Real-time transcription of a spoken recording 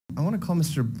I want to call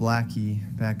Mr. Blackie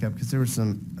back up because there were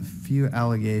a few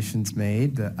allegations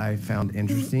made that I found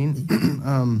interesting,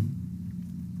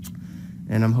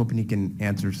 and I'm hoping he can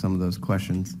answer some of those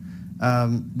questions.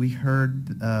 We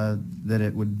heard that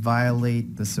it would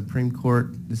violate the Supreme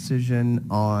Court decision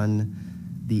on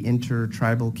the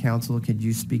Intertribal Council. Could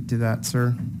you speak to that,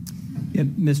 sir? Yeah,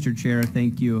 Mr. Chair,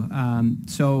 thank you.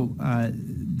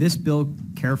 This bill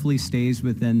carefully stays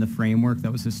within the framework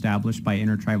that was established by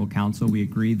Intertribal Council. We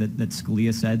agree that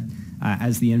Scalia said,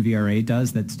 as the NVRA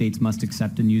does, that states must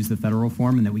accept and use the federal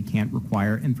form and that we can't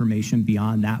require information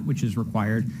beyond that which is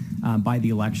required by the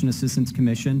Election Assistance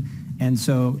Commission. And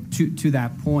so to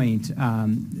that point,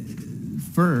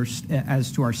 first,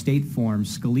 as to our state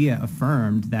forms, Scalia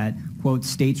affirmed that, quote,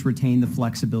 states retain the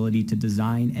flexibility to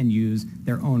design and use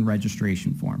their own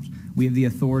registration forms. We have the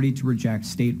authority to reject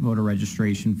state voter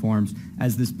registration forms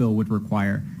as this bill would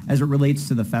require. As it relates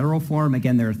to the federal form,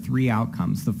 again, there are three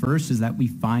outcomes. The first is that we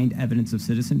find evidence of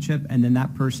citizenship, and then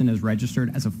that person is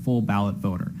registered as a full ballot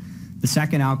voter. The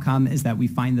second outcome is that we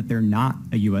find that they're not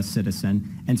a U.S.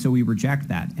 citizen, and so we reject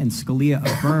that. And Scalia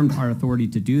affirmed our authority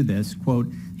to do this. Quote,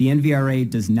 the NVRA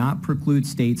does not preclude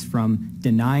states from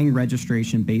denying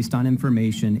registration based on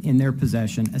information in their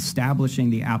possession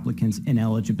establishing the applicant's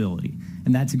ineligibility.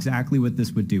 And that's exactly what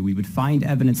this would do. We would find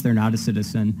evidence they're not a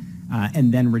citizen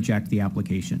and then reject the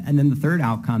application. And then the third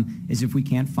outcome is if we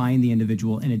can't find the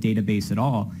individual in a database at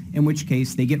all, in which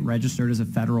case they get registered as a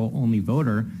federal-only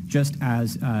voter, just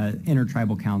as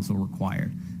Intertribal Council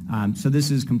required. So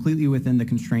this is completely within the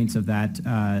constraints of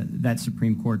that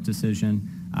Supreme Court decision,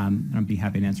 and I'd be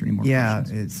happy to answer any more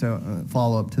questions. So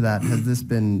follow-up to that, has this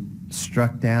been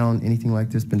struck down, anything like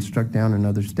this been struck down in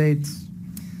other states?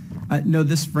 No,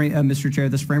 Mr. Chair,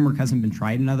 this framework hasn't been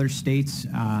tried in other states,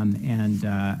 and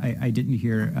I didn't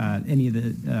hear any of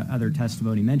the other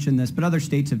testimony mention this, but other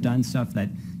states have done stuff that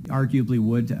arguably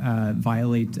would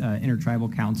violate Intertribal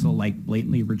Council, like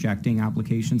blatantly rejecting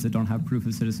applications that don't have proof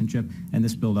of citizenship, and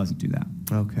this bill doesn't do that.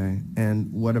 Okay,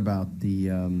 and what about the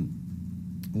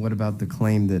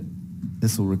claim that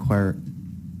this will require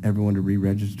everyone to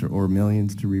re-register, or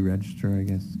millions to re-register, I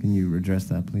guess? Can you address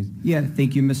that, please? Yeah,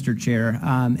 thank you, Mr. Chair.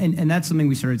 And that's something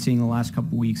we started seeing in the last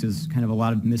couple of weeks, is kind of a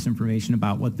lot of misinformation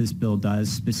about what this bill does,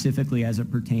 specifically as it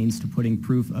pertains to putting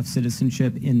proof of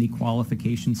citizenship in the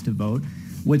qualifications to vote.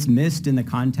 What's missed in the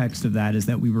context of that is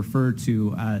that we refer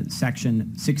to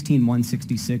section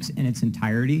 16-166 in its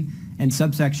entirety, and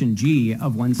subsection G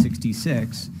of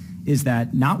 166 is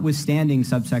that notwithstanding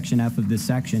subsection F of this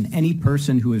section, any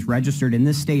person who is registered in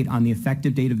this state on the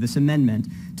effective date of this amendment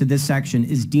to this section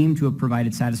is deemed to have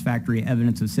provided satisfactory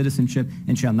evidence of citizenship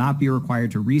and shall not be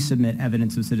required to resubmit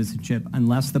evidence of citizenship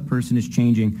unless the person is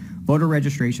changing voter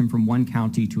registration from one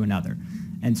county to another.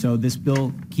 And so this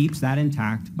bill keeps that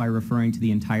intact by referring to the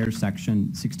entire section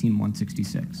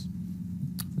 16-166.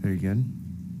 Very good.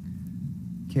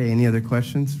 Okay, any other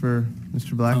questions for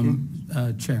Mr.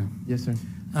 Blackie? Chair. Yes, sir.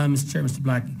 Mr. Chair, Mr.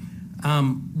 Blackie,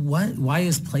 why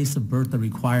is place of birth a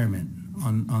requirement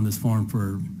on this form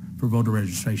for voter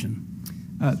registration?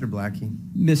 Mr. Blackie.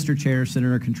 Mr. Chair,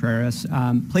 Senator Contreras,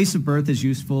 place of birth is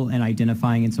useful in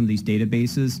identifying in some of these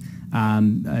databases.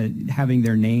 Having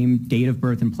their name, date of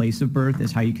birth, and place of birth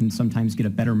is how you can sometimes get a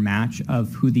better match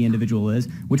of who the individual is,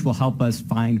 which will help us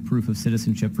find proof of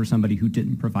citizenship for somebody who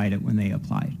didn't provide it when they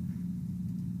applied.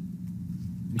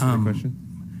 Question?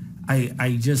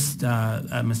 I just,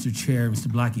 Mr. Chair, Mr.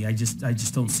 Blackie, I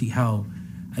just don't see how.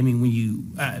 I mean,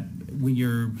 when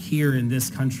you're here in this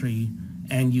country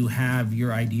and you have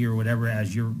your ID or whatever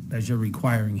as you're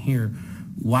requiring here,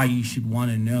 why you should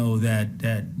want to know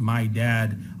that my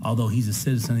dad, although he's a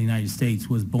citizen of the United States,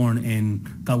 was born in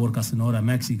Caborca, Sonora,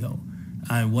 Mexico.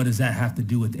 What does that have to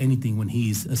do with anything when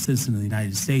he's a citizen of the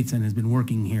United States and has been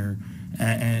working here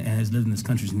and has lived in this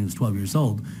country since he was 12 years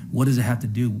old? What does it have to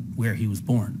do where he was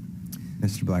born?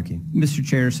 Mr. Blackie. Mr.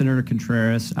 Chair, Senator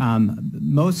Contreras,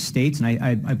 most states, and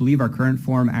I believe our current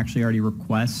form actually already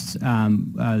requests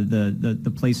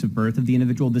the place of birth of the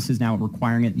individual. This is now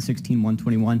requiring it in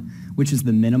 16-121, which is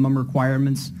the minimum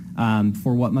requirements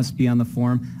for what must be on the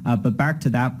form. But back to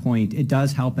that point, it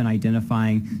does help in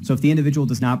identifying. So if the individual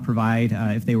does not provide,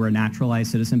 if they were a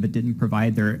naturalized citizen but didn't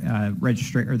provide their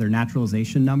their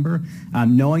naturalization number,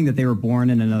 knowing that they were born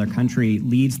in another country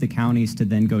leads the counties to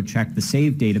then go check the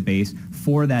SAVE database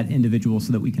for that individual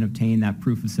so that we can obtain that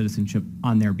proof of citizenship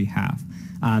on their behalf.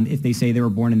 If they say they were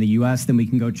born in the U.S., then we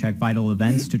can go check vital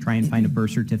events to try and find a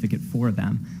birth certificate for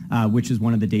them, which is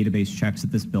one of the database checks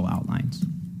that this bill outlines.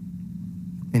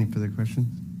 Any further questions?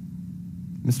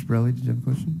 Mr. Borelli, did you have a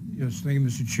question? Yes, thank you,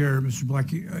 Mr. Chair. Mr.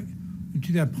 Blackie,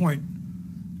 to that point,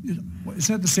 Is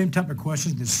that the same type of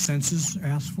questions the census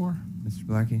asked for? Mr.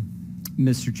 Blackie?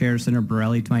 Mr. Chair, Senator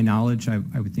Borelli, to my knowledge, I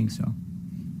would think so.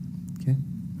 Okay.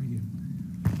 Thank you.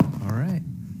 All right.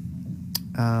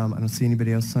 I don't see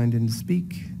anybody else signed in to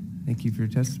speak. Thank you for your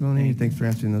testimony, and thanks for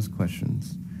answering those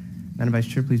questions. Madam Vice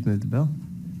Chair, please move the bill.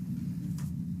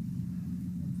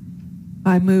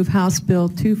 I move House Bill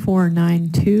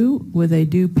 2492 with a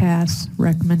due pass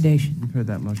recommendation. You've heard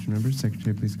that motion, members.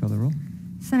 Secretary, please call the roll.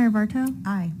 Senator Bartow?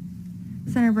 Aye.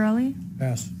 Senator Borelli?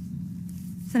 Pass.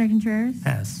 Senator Contreras?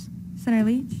 Pass. Senator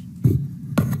Leach?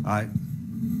 Aye.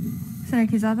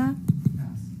 Senator Quezada?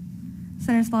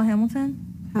 Senator Slaw Hamilton?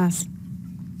 Pass.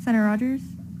 Senator Rogers?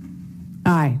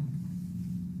 Aye.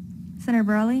 Senator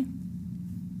Borelli?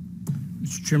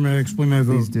 Mr. Chairman, I explain my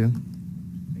vote. Please do.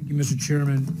 Thank you, Mr.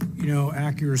 Chairman. You know,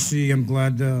 accuracy, I'm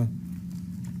glad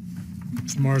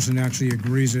Ms. Morrison actually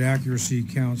agrees that accuracy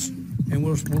counts. And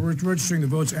we're registering the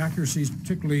votes. Accuracies,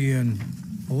 particularly in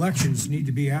elections, need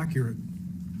to be accurate.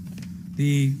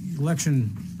 The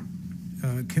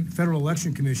Federal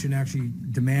Election Commission actually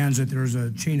demands that there's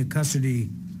a chain of custody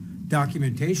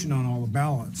documentation on all the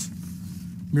ballots.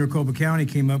 Maricopa County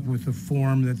came up with a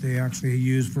form that they actually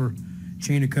use for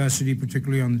chain of custody,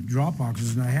 particularly on the drop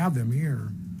boxes, and I have them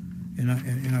here. And I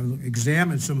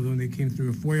examined some of them. They came through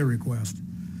a FOIA request.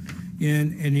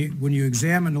 When you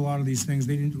examined a lot of these things,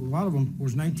 a lot of them,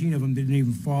 19 of them didn't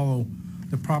even follow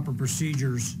the proper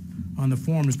procedures on the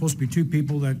form. There's supposed to be 2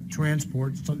 people that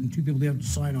transport, 2 people they have to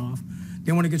sign off.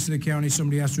 Then when it gets to the county,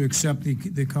 somebody has to accept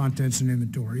the contents and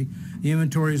inventory. The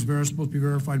inventory is supposed to be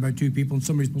verified by 2 people, and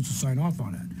somebody's supposed to sign off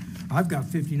on it. I've got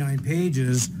 59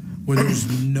 pages where there's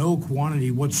no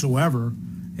quantity whatsoever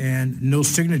and no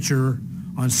signature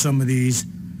on some of these.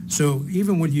 So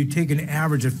even when you take an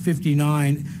average of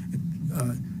 59,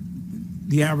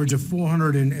 the average of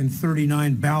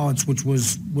 439 ballots, which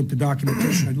was with the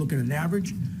documentation, I'd look at an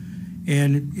average.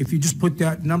 And if you just put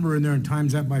that number in there and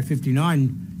times that by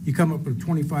 59, you come up with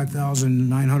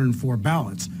 25,904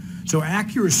 ballots. So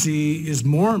accuracy is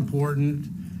more important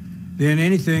than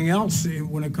anything else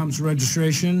when it comes to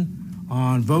registration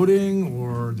on voting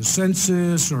or the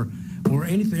census or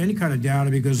any kind of data,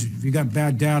 because if you got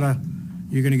bad data,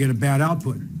 you're going to get a bad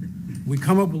output. We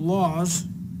come up with laws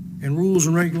and rules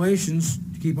and regulations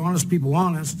to keep honest people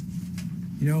honest.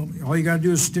 You know, all you got to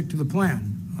do is stick to the plan.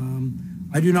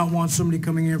 I do not want somebody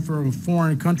coming in from a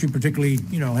foreign country, particularly,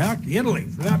 heck, Italy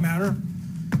for that matter,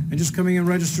 and just coming in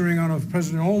registering on a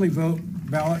president-only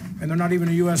ballot, and they're not even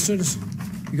a U.S. citizen.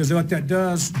 Because what that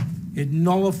does, it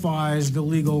nullifies the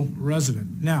legal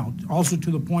resident. Now, also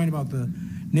to the point about the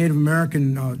Native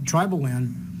American tribal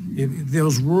land,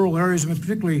 those rural areas, and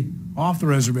particularly off the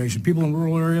reservation, people in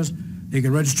rural areas, they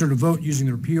can register to vote using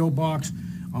their P.O. box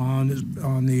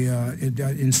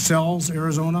in Sells,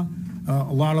 Arizona.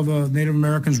 A lot of Native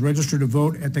Americans register to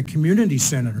vote at the community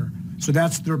center. So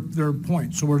that's their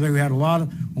point. So where they had a lot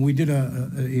of, when we did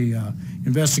a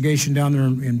investigation down there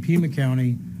in Pima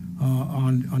County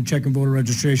on check and voter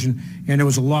registration, and there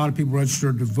was a lot of people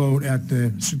registered to vote at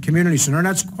the community center, and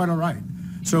that's quite all right.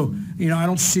 So, I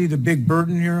don't see the big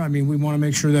burden here. I mean, we want to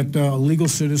make sure that a legal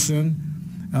citizen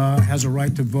has a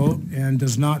right to vote and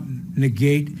does not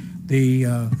negate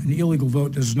an illegal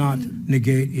vote does not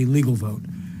negate a legal vote.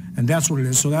 And that's what it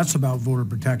is. So that's about voter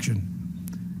protection.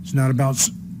 It's not about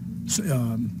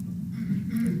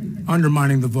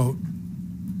undermining the vote.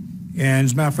 And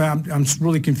as a matter of fact, I'm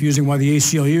really confusing why the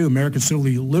ACLU, American Civil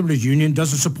Liberties Union,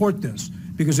 doesn't support this,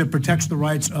 because it protects the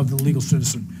rights of the legal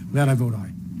citizen. With that, I vote aye.